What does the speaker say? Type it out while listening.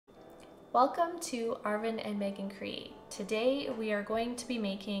Welcome to Arvin and Megan Create. Today we are going to be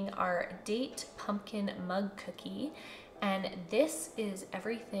making our date pumpkin mug cookie, and this is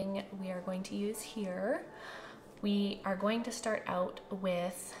everything we are going to use here. We are going to start out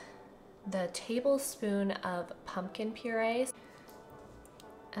with the tablespoon of pumpkin puree,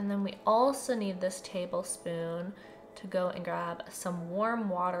 and then we also need this tablespoon to go and grab some warm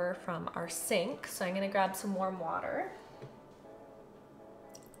water from our sink. So I'm going to grab some warm water.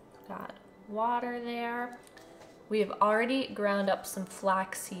 Got water there. We have already ground up some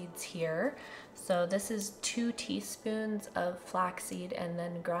flax seeds here. So this is 2 teaspoons of flaxseed and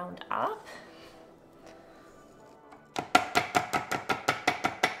then ground up.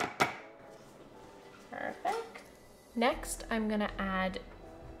 Perfect. Next, I'm gonna add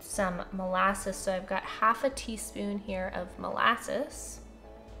some molasses. So I've got half a teaspoon here of molasses.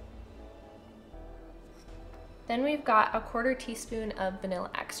 Then we've got a 1/4 teaspoon of vanilla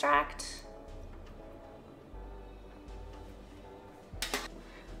extract.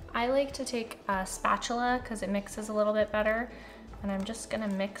 I like to take a spatula because it mixes a little bit better, and I'm just gonna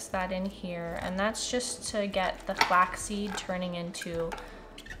mix that in here, and that's just to get the flaxseed turning into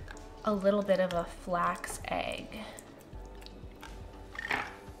a little bit of a flax egg.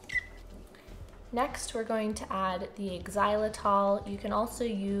 Next, we're going to add the xylitol. You can also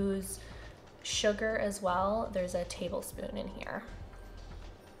use sugar as well. There's a tablespoon in here.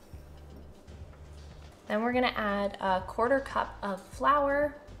 Then we're gonna add a 1/4 cup of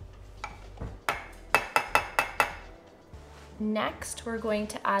flour. Next, we're going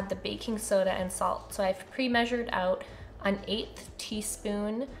to add the baking soda and salt. So I've pre-measured out 1/8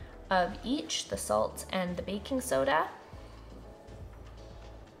 teaspoon of each, the salt and the baking soda.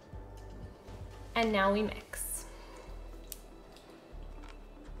 And now we mix.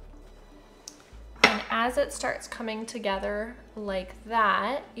 And as it starts coming together like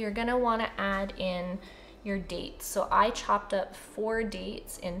that, you're gonna wanna add in your dates. So I chopped up 4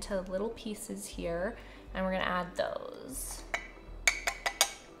 dates into little pieces here, and we're gonna add those.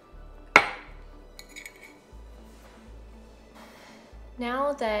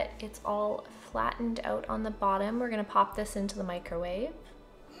 Now that it's all flattened out on the bottom, we're gonna pop this into the microwave.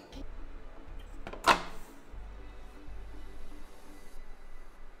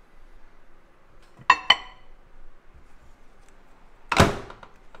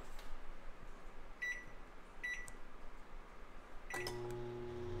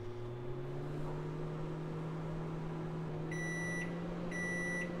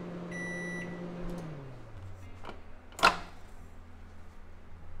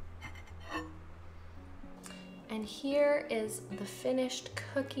 And here is the finished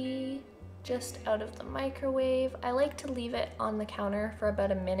cookie just out of the microwave. I like to leave it on the counter for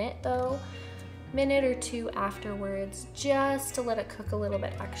about a minute though, minute or 2 afterwards, just to let it cook a little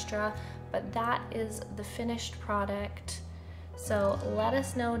bit extra. But that is the finished product. So let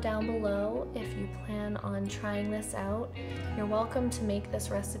us know down below if you plan on trying this out. You're welcome to make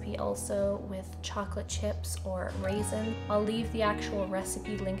this recipe also with chocolate chips or raisins. I'll leave the actual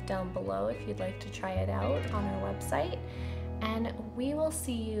recipe link down below if you'd like to try it out on our website. And we will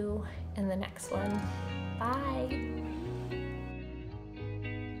see you in the next one. Bye.